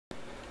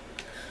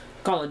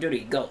Call of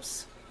Duty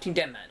Ghosts, Team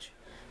Deathmatch,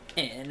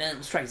 and then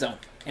Strikezone.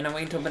 And I'm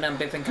waiting to open up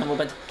Biff and Combo,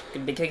 but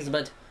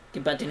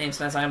get back to names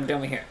last time I'm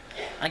doing here.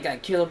 I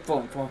got killed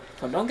for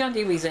no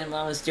goddamn reason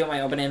while I was still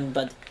my opening,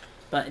 but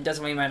it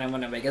doesn't really matter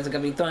whenever because I'm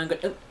gonna be throwing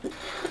good.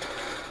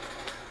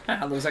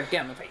 Ah, loser,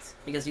 get out of my face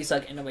because you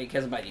suck and nobody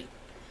cares about you.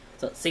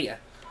 So see ya.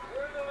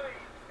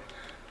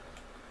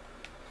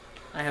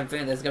 I have a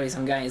feeling there's gonna be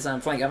some guys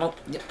on flank.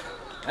 Yep.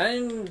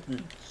 I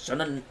should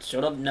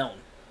have known.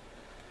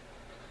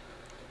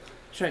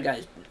 Shouldn't got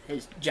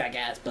his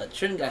jackass butt.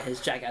 Shouldn't got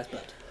his jackass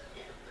butt.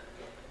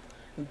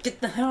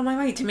 Get the hell out of my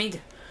way, teammate.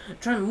 I'm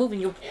trying to move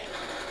and you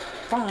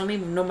follow me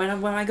no matter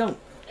where I go.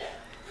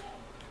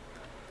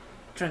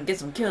 Trying to get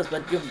some kills,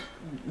 but you're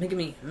making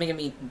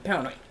me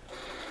paranoid.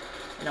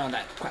 And all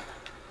that crap.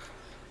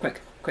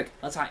 Quick,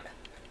 let's hide.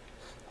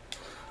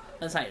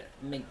 Let's hide.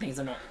 Make things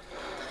annoying.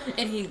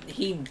 And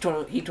he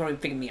totally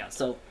figured me out,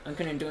 so I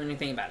couldn't do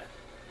anything about it.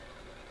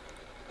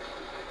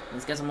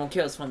 Let's get some more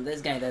kills from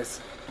this guy that's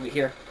over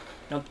here.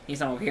 Nope, he's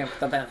not over here.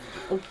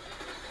 Oh,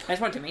 nice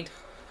one, teammate.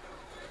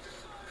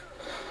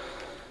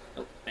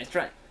 Oh, nice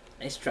try.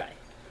 Nice try.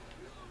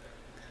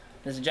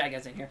 There's a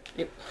jackass in here.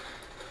 Yep.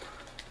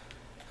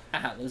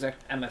 Aha, loser.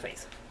 Out of my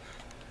face.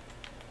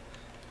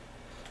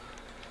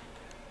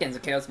 Getting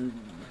some kills.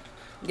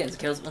 Getting some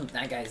kills. Oh,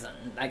 that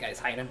guy's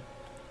hiding.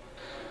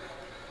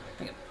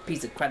 Like a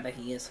piece of crap that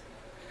he is.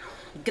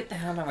 Get the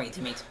hell out of my way,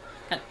 teammate.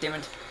 God damn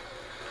it.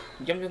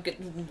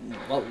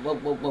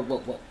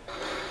 Whoa.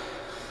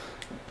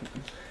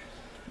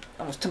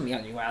 Almost took me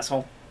out, you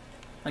asshole.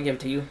 I'll give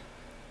it to you.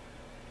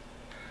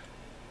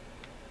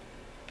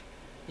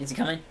 Is he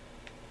coming?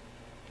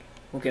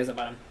 Who cares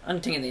about him?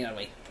 I'm taking the other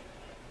way.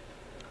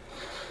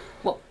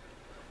 Whoa.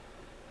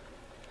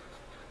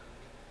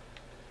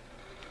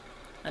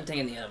 I'm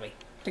taking the other way.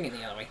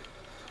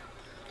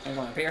 I'm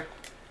going up here.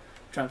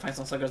 Trying to find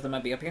some suckers that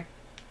might be up here.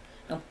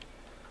 No.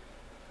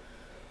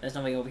 There's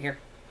nobody over here.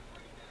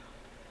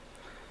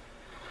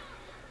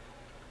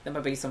 There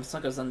might be some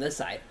suckers on this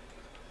side.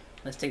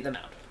 Let's take them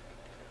out.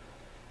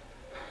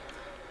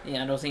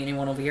 Yeah, I don't see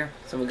anyone over here,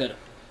 so we're good.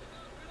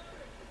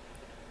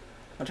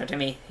 Watch out,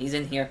 Timmy. He's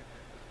in here.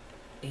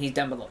 He's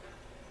down below.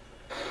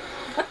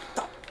 What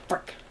the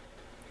frick?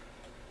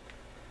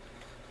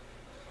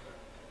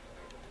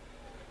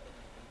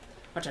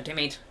 Watch out,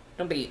 teammate.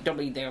 Don't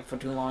be there for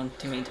too long,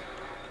 teammate.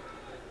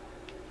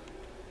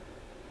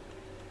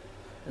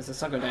 There's a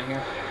sucker down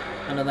here.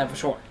 I know that for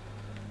sure.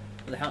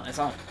 What the hell? I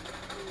saw him.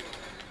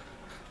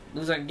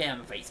 Loser, get out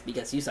of my face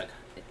because you suck.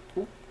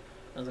 Ooh.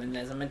 There's a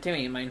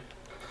teammate in mine.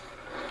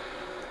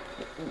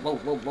 Whoa.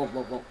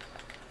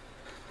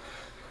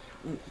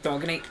 Throw a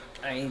grenade.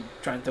 I ain't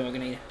trying to throw a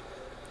grenade.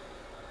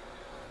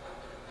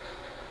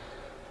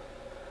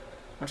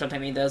 Watch out,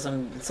 teammate. There's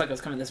some suckers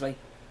coming this way.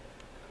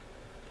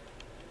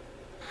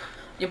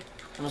 Yep,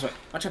 almost right.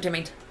 Watch out,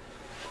 teammate.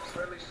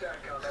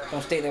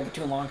 Don't stay there for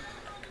too long.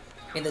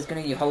 Hey, there's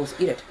grenade, you hoes.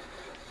 Eat it.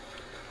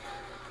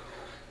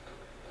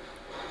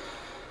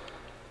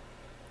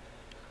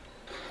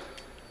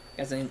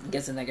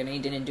 Guessing that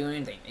grenade didn't do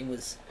anything. It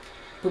was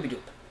poopy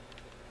doop.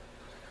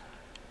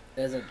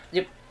 There's a...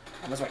 Yep,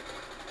 almost right.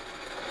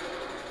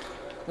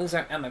 Loser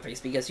out of my face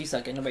because you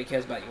suck and nobody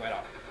cares about you at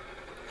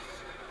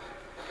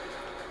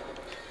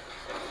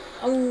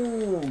all.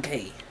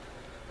 Okay.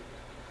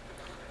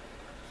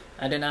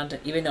 I did not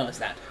even notice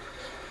that.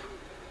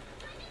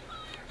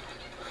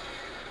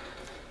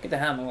 Get the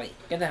hell out of my way.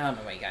 Get the hell out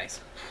of my way, guys.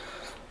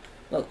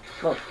 Whoa.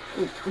 Ooh,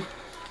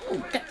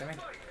 God damn it.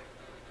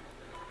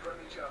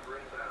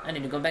 I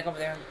need to go back over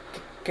there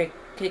and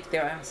kick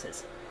their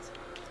asses.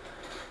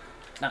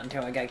 Not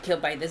until I got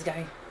killed by this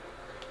guy.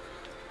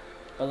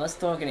 But let's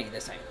throw a grenade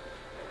this time.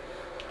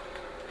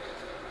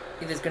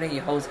 Eat this grenade,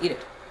 you hoes. Eat it.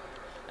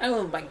 I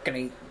don't like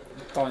grenade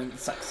throwing. It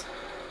sucks.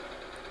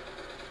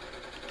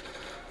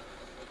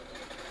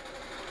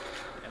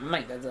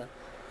 Mike,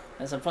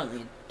 that's a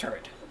funny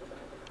turret.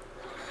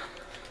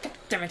 God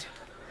damn it.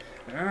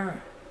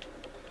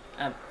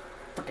 I'm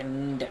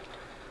freaking dead.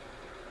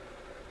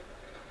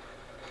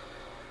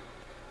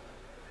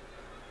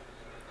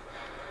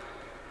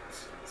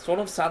 Sort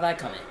of saw that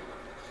coming.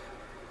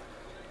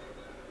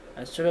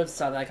 I should have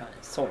saw that coming.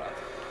 Sort of.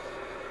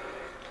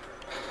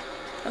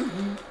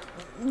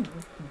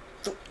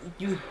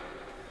 You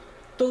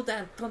throw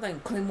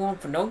that claymore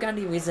for no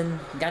goddamn reason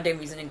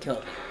and kill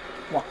me.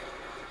 Why?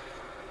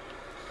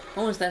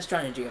 What was that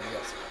strategy of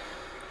yours?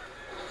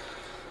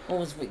 What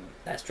was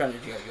that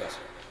strategy of yours?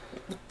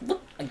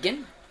 What?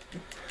 Again?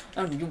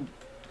 Oh,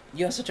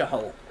 you're such a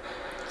hoe.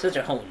 Such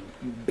a hoe,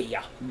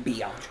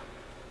 biatch.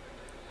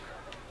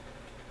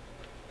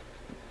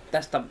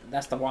 That's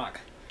the Rock.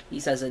 He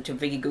says it to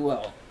Vicky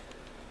Guo.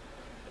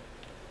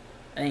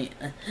 And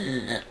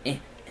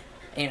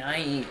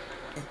I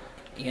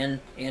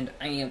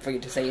ain't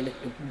afraid to say it,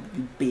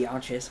 you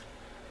biatches.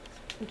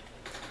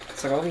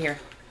 So over here,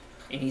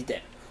 and he's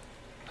dead.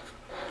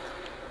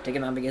 Take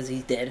him out because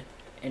he's dead,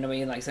 and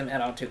nobody likes him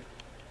at all too.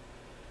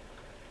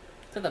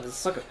 I thought that was a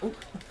sucker. Ooh,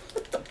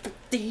 what the fuck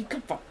did he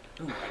come from?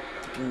 Oh my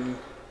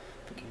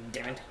fucking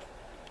damn it.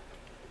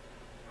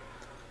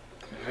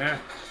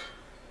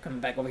 Coming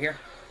back over here.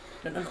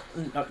 No,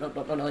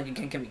 you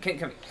can't kill me,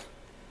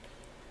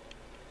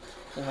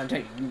 I'm gonna tell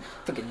you, you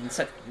freaking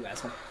suck, you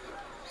asshole.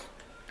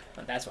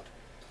 Oh, that's why.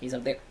 He's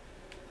up there.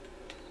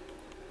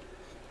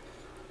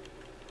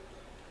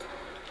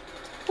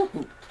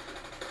 Woo-hoo.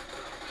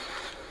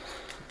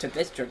 Took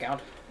this jerk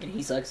out, and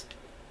he sucks.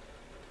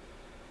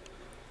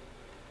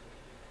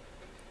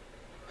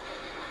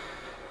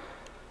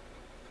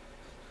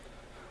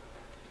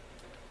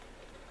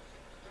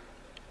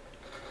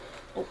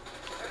 Oh.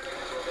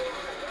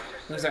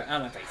 Those are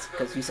on my face,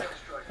 because you suck.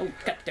 Oh,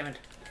 god damn it.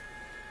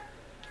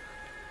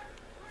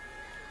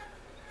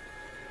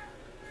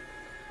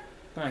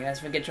 Come on,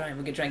 guys, we can try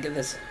and get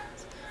this.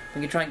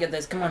 We can try and get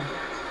this, come on.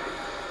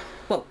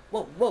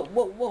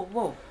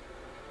 Whoa.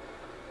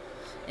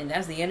 And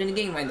that's the end of the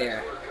game right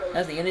there.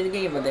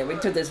 We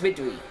took this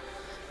victory.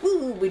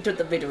 Woo, we took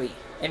the victory.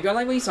 If you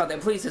like what you saw,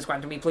 then please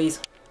subscribe to me, please.